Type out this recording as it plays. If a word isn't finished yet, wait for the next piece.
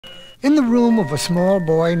In the room of a small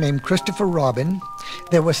boy named Christopher Robin,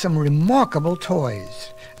 there were some remarkable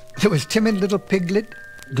toys. There was timid little Piglet,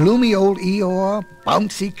 gloomy old Eeyore,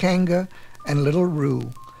 bouncy Kanga, and little Roo.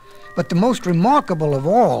 But the most remarkable of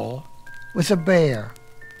all was a bear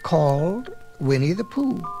called Winnie the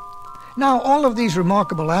Pooh. Now, all of these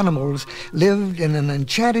remarkable animals lived in an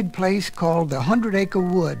enchanted place called the 100-Acre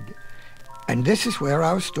Wood. And this is where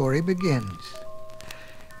our story begins.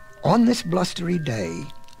 On this blustery day,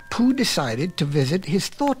 Pooh decided to visit his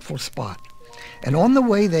thoughtful spot. And on the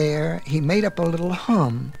way there, he made up a little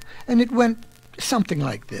hum, and it went something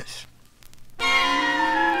like this.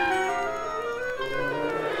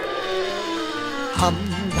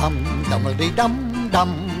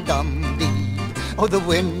 Hum-dum-dummely-dum-dum-dum-dee. Oh, the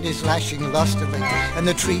wind is lashing lustily, and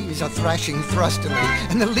the trees are thrashing thrustily,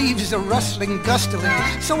 and the leaves are rustling gustily.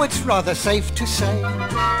 So it's rather safe to say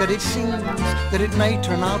that it seems that it may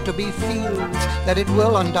turn out to be fields, that it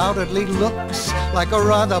will undoubtedly looks like a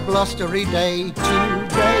rather blustery day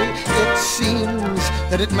today. It seems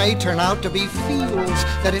that it may turn out to be fields,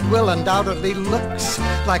 that it will undoubtedly looks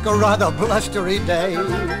like a rather blustery day.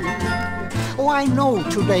 Oh, I know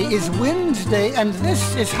today is Windsday, and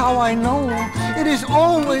this is how I know. It is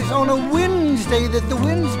always on a Wednesday that the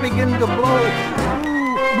winds begin to blow.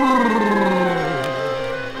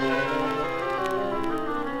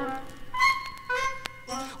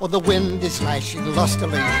 Oh, the wind is lashing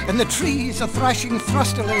lustily, and the trees are thrashing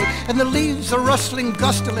thrustily, and the leaves are rustling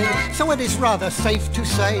gustily. So it is rather safe to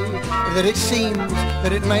say that it seems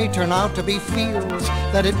that it may turn out to be fields,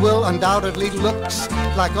 that it will undoubtedly looks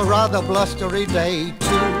like a rather blustery day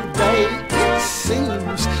today. It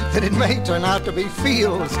seems that it may turn out to be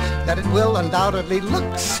fields, that it will undoubtedly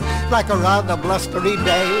looks like a rather blustery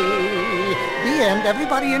day. The end.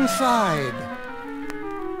 Everybody inside.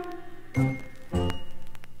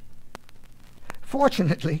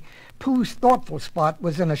 Fortunately, Pooh's thoughtful spot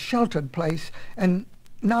was in a sheltered place, and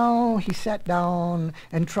now he sat down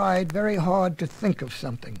and tried very hard to think of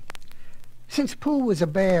something. Since Pooh was a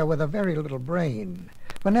bear with a very little brain,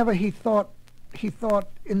 whenever he thought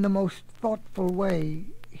in the most thoughtful way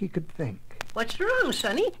he could think. What's wrong,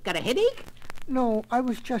 Sonny? Got a headache? No, I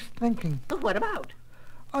was just thinking. What about?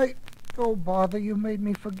 Oh, bother, you made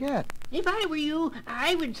me forget. If I were you,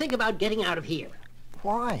 I would think about getting out of here.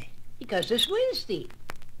 Why? Because it's Wednesday.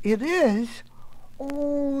 It is?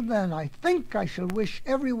 Oh, then I think I shall wish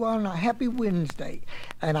everyone a happy Wednesday,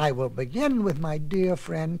 and I will begin with my dear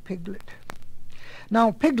friend Piglet. Now,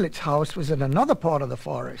 Piglet's house was in another part of the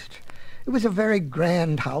forest. It was a very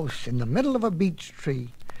grand house in the middle of a beech tree,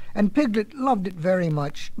 and Piglet loved it very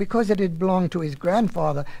much because it had belonged to his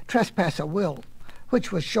grandfather, Trespasser Will,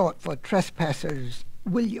 which was short for Trespassers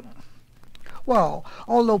William. Well,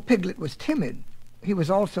 although Piglet was timid, he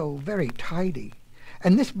was also very tidy,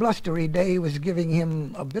 and this blustery day was giving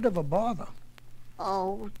him a bit of a bother.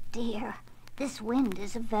 Oh, dear. This wind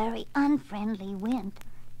is a very unfriendly wind.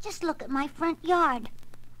 Just look at my front yard.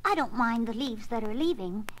 I don't mind the leaves that are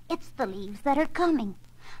leaving. It's the leaves that are coming.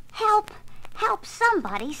 Help! Help!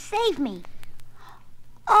 Somebody save me!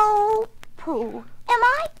 Oh, Pooh, am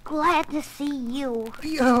I glad to see you.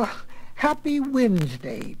 Happy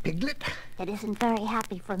Wednesday, Piglet. It isn't very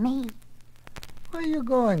happy for me. Where are you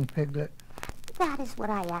going, Piglet? That is what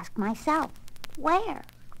I ask myself. Where?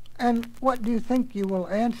 And what do you think you will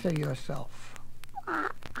answer yourself?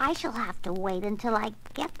 I shall have to wait until I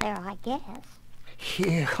get there, I guess.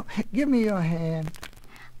 Here, give me your hand.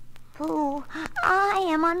 Pooh, I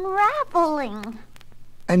am unraveling.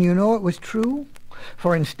 And you know it was true,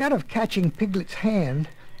 for instead of catching Piglet's hand,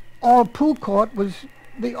 all Pooh caught was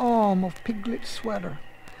the arm of Piglet's sweater.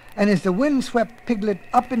 And as the wind swept Piglet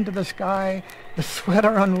up into the sky, the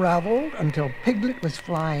sweater unraveled until Piglet was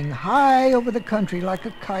flying high over the country like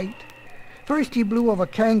a kite. First he blew over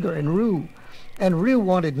Kanga and Roo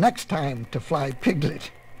wanted next time to fly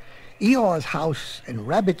Piglet. Eeyore's house and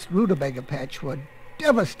Rabbit's rutabaga patch were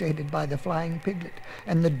devastated by the flying Piglet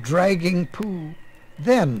and the dragging Pooh.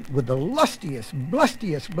 Then, with the lustiest,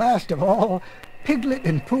 blustiest blast of all, Piglet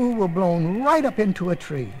and Pooh were blown right up into a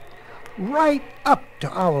tree. Right up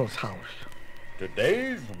to Owl's house.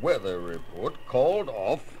 Today's weather report called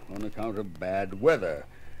off on account of bad weather.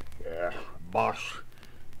 Boss.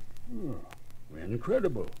 Oh,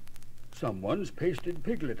 incredible. Someone's pasted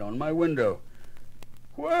Piglet on my window.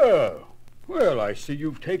 Well, I see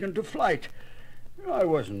you've taken to flight. I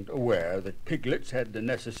wasn't aware that piglets had the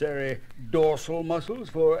necessary dorsal muscles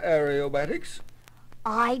for aerobatics.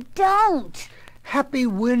 I don't. Happy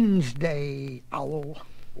Wednesday, Owl.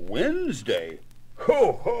 Wednesday?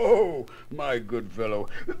 Ho, ho, my good fellow.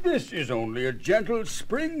 This is only a gentle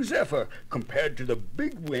spring zephyr compared to the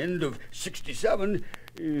big wind of 67,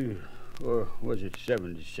 or was it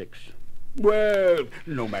 76? Well,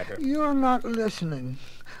 no matter. You're not listening.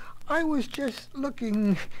 I was just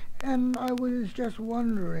looking, and I was just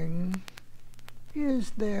wondering,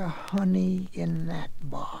 is there honey in that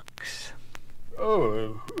box?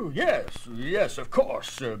 Oh, yes, of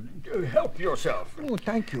course. Help yourself. Oh,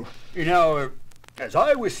 thank you. Now, as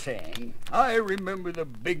I was saying, I remember the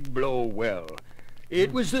Big Blow well.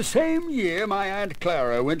 It was the same year my Aunt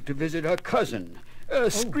Clara went to visit her cousin,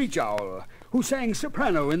 a screech owl, who sang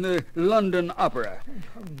soprano in the London Opera.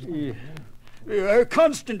 Her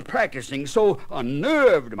constant practicing so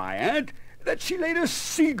unnerved my aunt that she laid a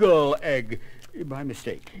seagull egg by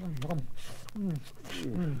mistake.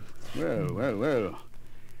 Well.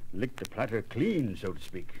 Licked the platter clean, so to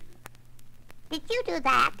speak. Did you do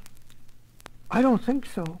that? I don't think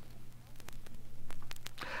so.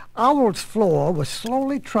 Owl's floor was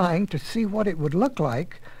slowly trying to see what it would look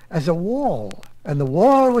like as a wall, and the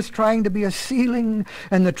wall was trying to be a ceiling,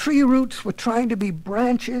 and the tree roots were trying to be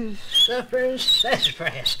branches.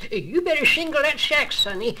 Sassafras. You better shingle that shack,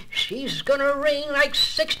 Sonny. She's gonna rain like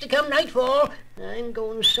 60 come nightfall. I'm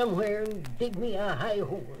going somewhere and dig me a high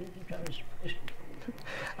hole.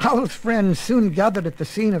 Owl's friends soon gathered at the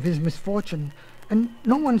scene of his misfortune, and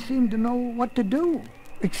no one seemed to know what to do,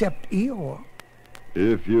 except Eeyore.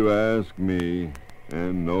 If you ask me,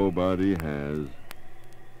 and nobody has,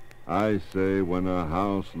 I say when a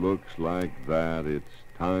house looks like that, it's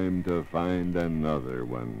time to find another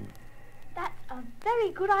one. That's a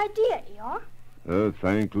very good idea, Eeyore. A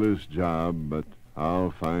thankless job, but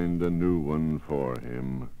I'll find a new one for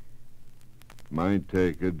him. Might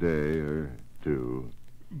take a day or two.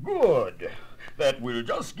 Good. That will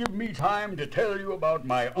just give me time to tell you about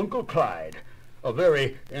my Uncle Clyde, a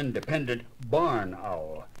very independent barn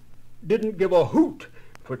owl. Didn't give a hoot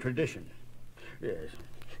for tradition. Yes.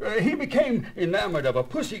 He became enamored of a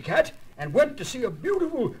pussycat and went to see a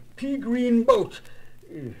beautiful pea-green boat.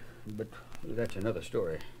 But that's another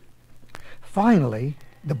story. Finally,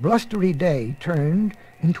 the blustery day turned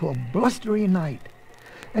into a blustery night.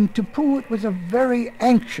 And to Pooh it was a very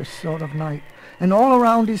anxious sort of night. And all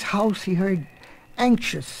around his house he heard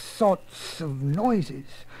anxious sorts of noises.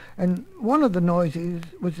 And one of the noises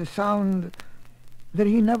was a sound that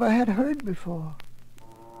he never had heard before.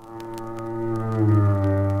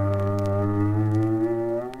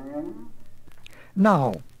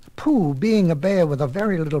 Now, Pooh, being a bear with a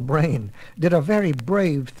very little brain, did a very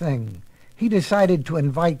brave thing. He decided to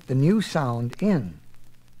invite the new sound in.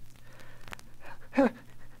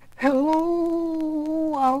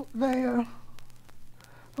 Hello out there.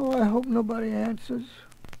 Oh, I hope nobody answers.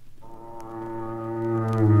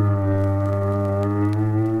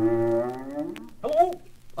 Hello,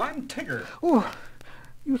 I'm Tigger. Oh,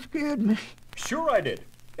 you scared me. Sure I did.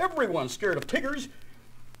 Everyone's scared of Tiggers.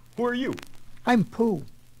 Who are you? I'm Pooh.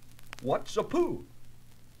 What's a Pooh?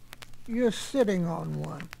 You're sitting on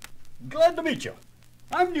one. Glad to meet you.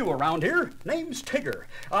 I'm new around here. Name's Tigger.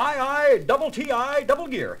 I-double-T-I double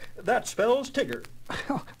gear. That spells Tigger.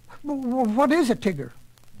 What is a Tigger?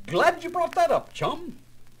 Glad you brought that up, chum.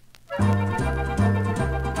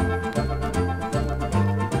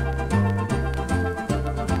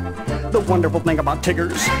 The wonderful thing about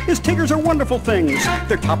Tiggers is Tiggers are wonderful things.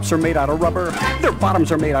 Their tops are made out of rubber. Their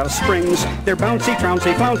bottoms are made out of springs. They're bouncy,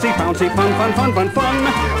 trouncy, flouncy, pouncy, fun, fun, fun, fun,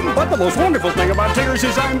 fun. But the most wonderful thing about Tiggers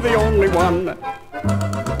is I'm the only one.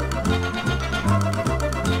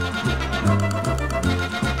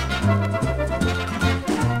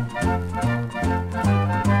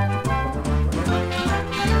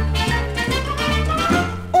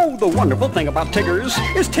 The wonderful thing about Tiggers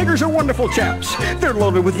is Tiggers are wonderful chaps. They're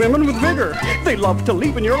loaded with vim and with vigor. They love to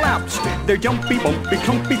leap in your laps. They're jumpy, bumpy,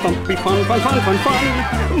 clumpy, thumpy, fun, fun, fun, fun,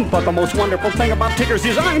 fun. But the most wonderful thing about Tiggers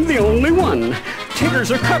is I'm the only one.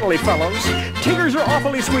 Tiggers are cuddly fellows. Tiggers are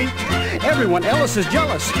awfully sweet. Everyone else is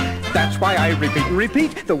jealous. That's why I repeat and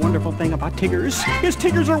repeat. The wonderful thing about Tiggers is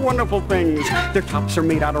Tiggers are wonderful things. Their tops are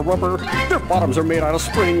made out of rubber. Their bottoms are made out of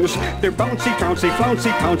springs. They're bouncy, trouncy,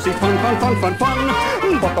 flouncy, pouncy, fun, fun, fun, fun,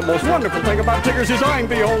 fun. But the most wonderful thing about Tiggers is I'm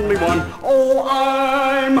the only one. Oh,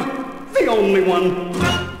 I'm the only one.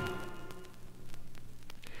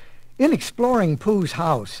 In exploring Pooh's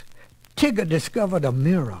house, Tigger discovered a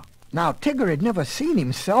mirror. Now, Tigger had never seen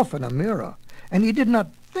himself in a mirror, and he did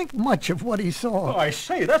not think much of what he saw. Oh, I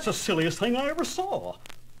say, that's the silliest thing I ever saw.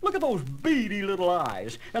 Look at those beady little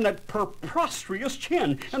eyes, and that preposterous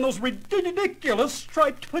chin, and those ridiculous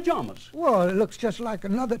striped pajamas. Well, it looks just like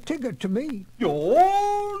another Tigger to me.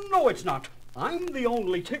 Oh, no, it's not. I'm the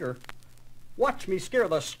only Tigger. Watch me scare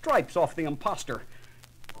the stripes off the imposter.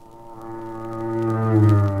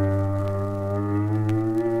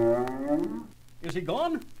 Is he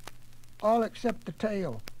gone? All except the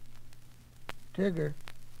tail. Tigger.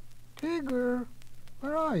 Tigger,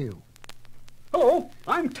 where are you? Hello,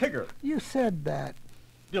 I'm Tigger. You said that.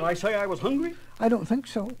 Did I say I was hungry? I don't think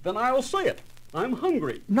so. Then I'll say it. I'm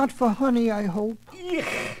hungry. Not for honey, I hope.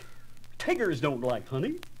 Yuck. Tigers don't like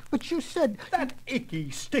honey. But you said... That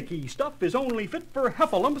icky, sticky stuff is only fit for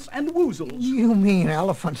heffalumps and woozles. You mean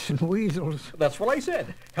elephants and weasels. That's what I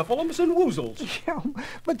said. Heffalumps and woozles. Yeah,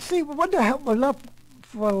 but see, what the hell...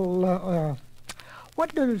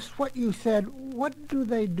 what does what you said, what do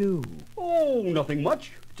they do? Oh, nothing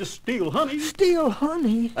much. Just steal honey. Steal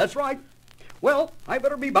honey? That's right. Well, I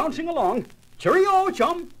better be bouncing along. Cheerio,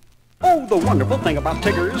 chum. Oh, the wonderful thing about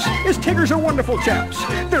Tiggers is Tiggers are wonderful chaps.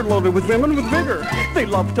 They're loaded with vim and with vigor. They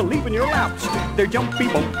love to leap in your laps. They're jumpy,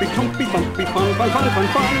 bumpy, clumpy, bumpy, fun, fun, fun, fun,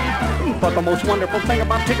 fun. But the most wonderful thing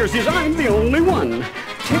about Tiggers is I'm the only one.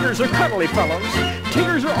 Tiggers are cuddly fellows.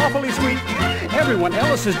 Tiggers are awfully sweet. Everyone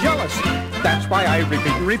else is jealous. That's why I repeat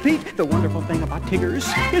and repeat. The wonderful thing about Tiggers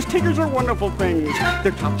is Tiggers are wonderful things.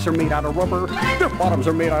 Their tops are made out of rubber. Their bottoms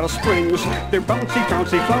are made out of springs. They're bouncy,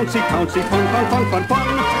 bouncy, flouncy, pouncy, fun, fun, fun, fun,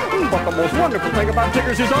 fun. But the most wonderful thing about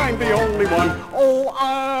Tiggers is I'm the only one. Oh,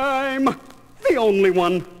 I'm the only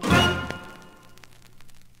one.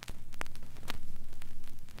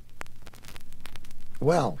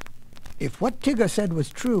 Well, if what Tigger said was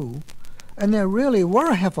true, and there really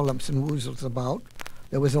were heffalumps and woozles about,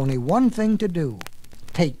 there was only one thing to do.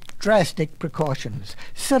 Take drastic precautions.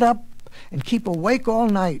 Sit up and keep awake all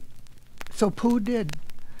night. So Pooh did.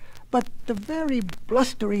 But the very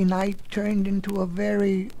blustery night turned into a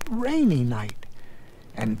very rainy night.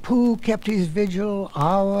 And Pooh kept his vigil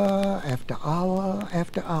hour after hour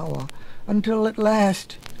after hour, until at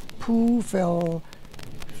last Pooh fell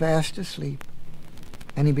fast asleep.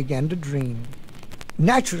 And he began to dream.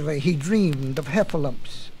 Naturally, he dreamed of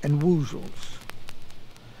heffalumps and woozles.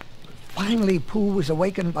 Finally, Pooh was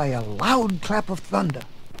awakened by a loud clap of thunder.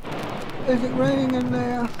 Is it raining in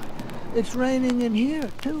there? It's raining in here,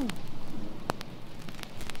 too.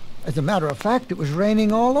 As a matter of fact, it was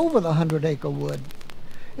raining all over the 100-acre wood.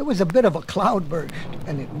 It was a bit of a cloudburst,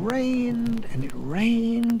 and it rained, and it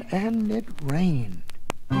rained, and it rained.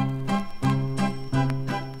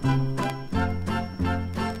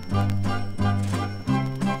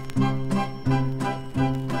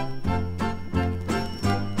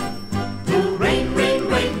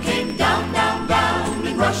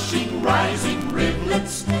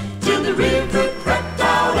 Till the river crept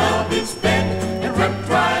out of its bed and crept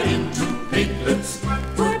right into Piglet's.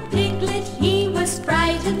 Poor Piglet, he was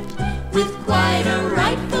frightened with quite a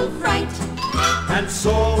rightful fright. And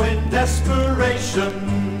so in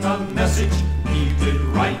desperation a message he did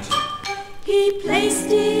write. He placed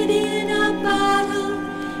it in a bottle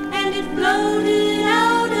and it floated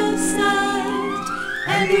out of sight.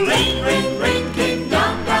 And the rain, rain, rain came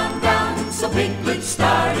down, down, down, so Piglet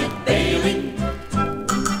started bailing.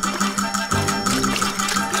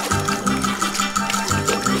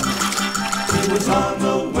 He was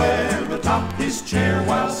unaware atop his chair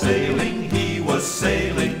while sailing, he was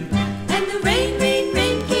sailing. And the rain, rain,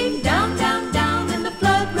 rain came down, down, down, and the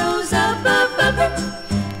flood rose up, up, up, up.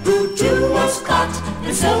 Who too was caught,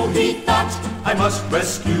 and so he thought, I must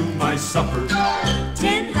rescue my supper.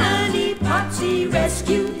 10 honey pots he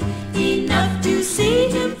rescued, enough to see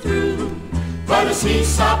him through. But as he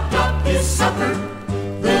sopped up his supper,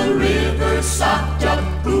 the river sopped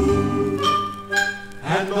up Pooh.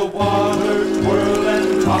 And the water twirled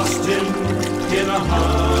and tossed him in a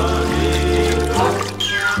honey pot.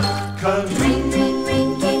 'Cause Rain, rain,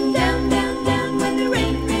 rain came down, down, down, when the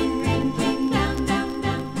rain, rain, rain came down, down,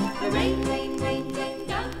 down. The rain, rain, rain came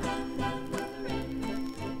down, down, down, when the rain,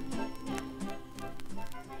 rain, rain.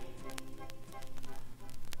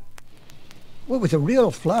 Well, it was a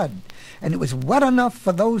real flood, and it was wet enough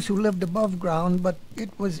for those who lived above ground, but it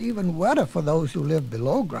was even wetter for those who lived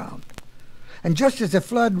below ground. And just as the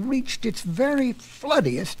flood reached its very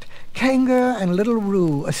floodiest, Kanga and little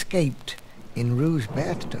Roo escaped in Roo's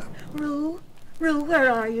bathtub. Roo,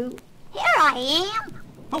 where are you? Here I am.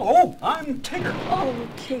 Hello, I'm Tigger. Oh,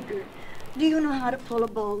 Tigger, do you know how to pull a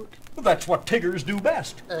boat? That's what Tiggers do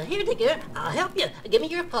best. Here, Tigger, I'll help you. Give me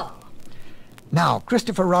your paw. Now,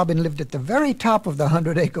 Christopher Robin lived at the very top of the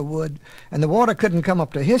 100-acre wood, and the water couldn't come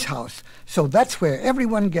up to his house, so that's where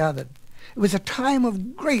everyone gathered. It was a time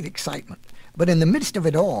of great excitement. But in the midst of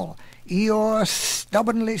it all, Eeyore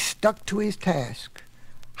stubbornly stuck to his task,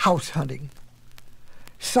 house hunting.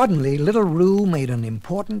 Suddenly, little Roo made an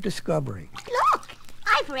important discovery. Look,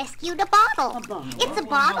 I've rescued a bottle. It's a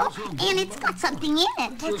bottle, and it's got something in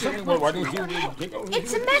it.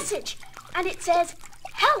 It's a message, and it says,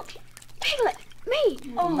 "Help! Piglet, me."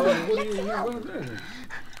 Oh, let's help.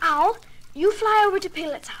 Owl, you fly over to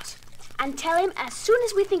Piglet's house and tell him as soon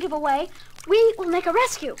as we think of a way, we will make a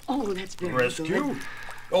rescue. Oh, that's very Rescue? good.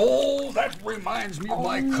 Oh, that reminds me of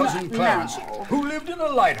my cousin Clarence, who lived in a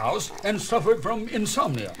lighthouse and suffered from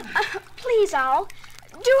insomnia. Please, Owl,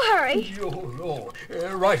 do hurry.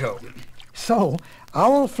 Righto. So,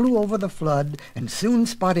 Owl flew over the flood and soon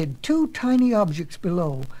spotted two tiny objects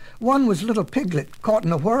below. One was little Piglet caught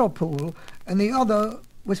in a whirlpool, and the other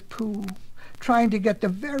was Pooh, trying to get the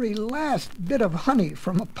very last bit of honey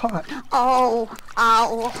from a pot. Oh,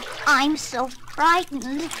 Owl, I'm so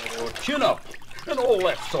frightened. Chin up, and all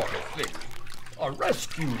that sort of thing. A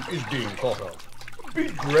rescue is being thought of. Be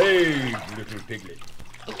brave, little Piglet.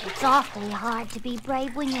 It's awfully hard to be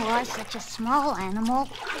brave when you are such a small animal.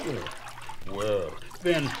 Well,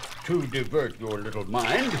 then, to divert your little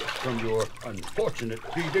mind from your unfortunate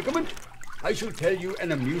predicament, I shall tell you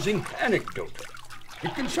an amusing anecdote.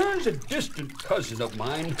 It concerns a distant cousin of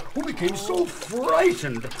mine who became so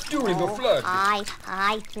frightened during the flood.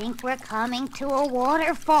 I think we're coming to a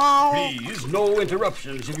waterfall. Please, no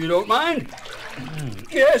interruptions, if you don't mind.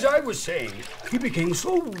 As I was saying, he became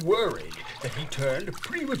so worried that he turned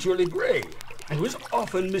prematurely gray and was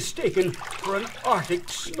often mistaken for an Arctic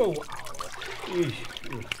snow owl.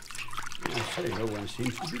 I say, no one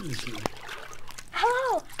seems to be listening.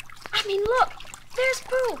 Hello. Look, there's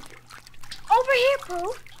Pooh. Over here,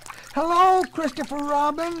 Pooh. Hello, Christopher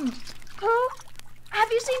Robin. Pooh,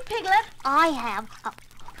 have you seen Piglet? I have.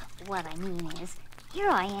 What I mean is, here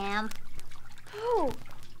I am. Pooh,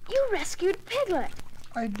 you rescued Piglet.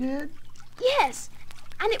 I did? Yes,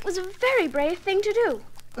 and it was a very brave thing to do.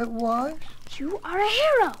 It was? You are a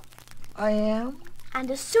hero. I am?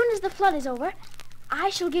 And as soon as the flood is over, I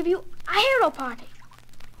shall give you a hero party.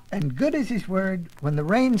 And good as his word, when the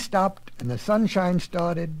rain stopped and the sunshine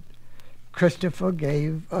started, Christopher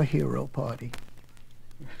gave a hero party.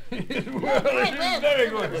 Very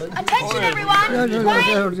good. Attention,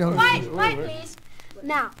 everyone! Quiet, please.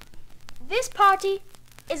 Now, this party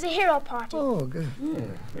is a hero party. Oh, good.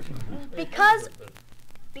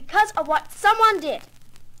 Because of what someone did.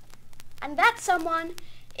 And that someone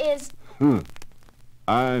is...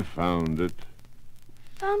 I found it.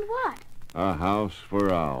 Found what? A house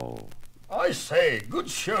for Owl. I say, good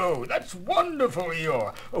show. That's wonderful,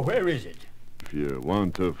 Eeyore. Where is it? If you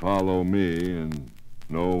want to follow me, and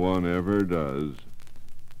no one ever does,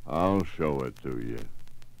 I'll show it to you.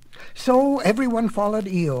 So everyone followed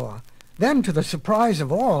Eeyore. Then, to the surprise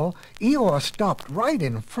of all, Eeyore stopped right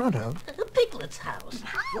in front of... Piglet's house.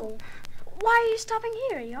 Why are you stopping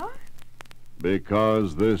here, Eeyore?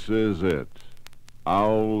 Because this is it.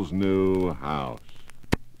 Owl's new house.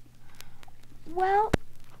 Well,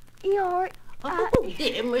 Eeyore... Oh,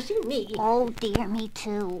 dear mercy me. Oh, dear me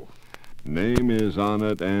too. Name is on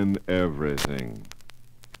it and everything.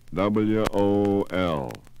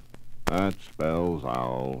 W-O-L. That spells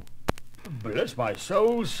owl. Bless my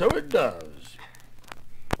soul, so it does.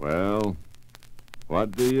 Well,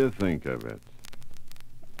 what do you think of it?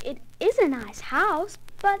 It is a nice house,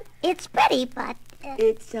 but... It's pretty, but...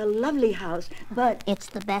 It's a lovely house, but... It's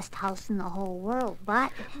the best house in the whole world,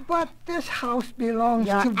 but... But this house belongs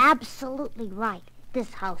You're to... absolutely right.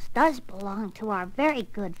 This house does belong to our very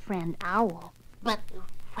good friend Owl. But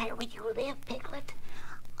where will you live, Piglet?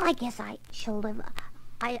 I guess I shall live...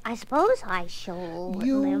 I suppose I shall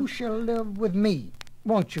You live... shall live with me,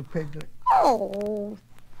 won't you, Piglet? Oh,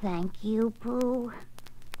 thank you, Pooh.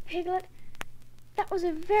 Piglet, that was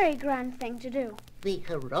a very grand thing to do. The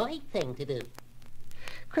heroic thing to do.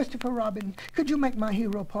 Christopher Robin, could you make my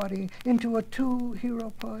hero party into a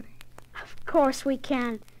two-hero party? Of course we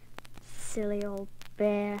can, silly old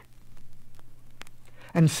bear.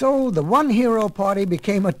 And so the one-hero party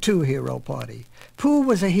became a two-hero party. Pooh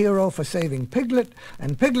was a hero for saving Piglet,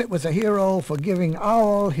 and Piglet was a hero for giving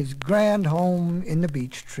Owl his grand home in the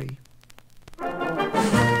beech tree.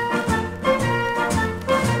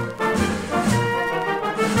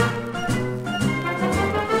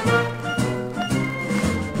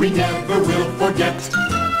 We never will forget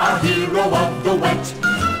our hero of the wet,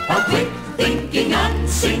 our quick thinking and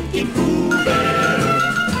sinking Pooh Bear.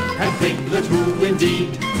 And Piglet, who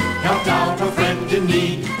indeed helped out a friend in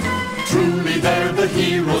need. Truly they're the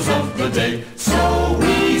heroes of the day. So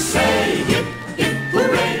we say hip, hip,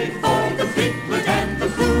 hooray for the Piglet and the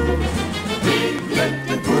Pooh. Piglet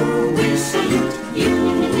and Pooh, we salute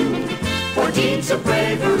you for deeds of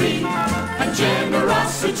bravery and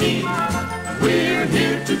generosity.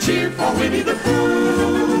 cheer for Winnie the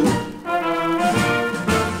Pooh.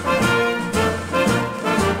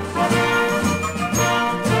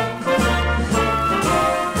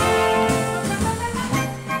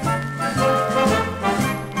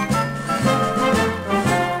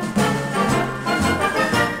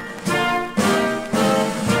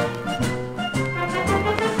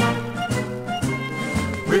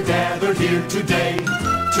 We're gathered here today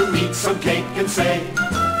to eat some cake and say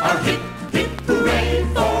our hip, hip, hooray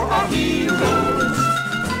for our heroes.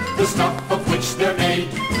 The stuff of which they're made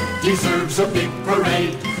deserves a big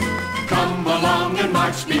parade. Come along and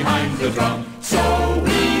march behind the drum. So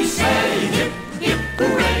we say hip, hip,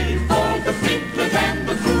 hooray for the Piglet and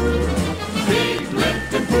the Pooh.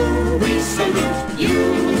 Piglet and Pooh, we salute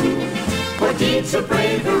you for deeds of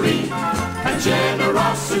bravery and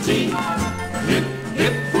generosity. Hip,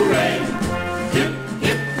 hip, hooray, hip,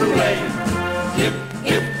 hip, hooray, hip,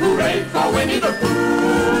 hip, hooray for Winnie the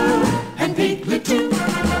Pooh and Piglet too.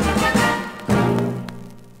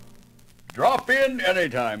 Drop in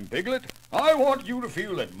anytime, Piglet. I want you to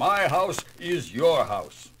feel that my house is your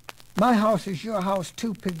house. My house is your house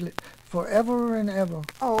too, Piglet, forever and ever.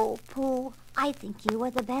 Oh, Pooh, I think you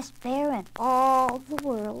are the best bear in all the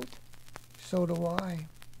world. So do I.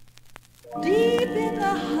 Deep in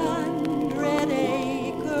the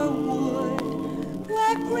 100-acre wood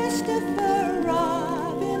where Christopher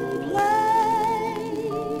Robin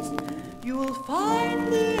plays, you'll find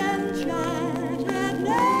the enchanted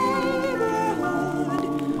neighborhood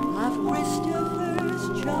of Christopher's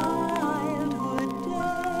childhood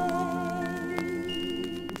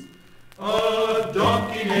days. A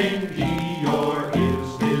donkey named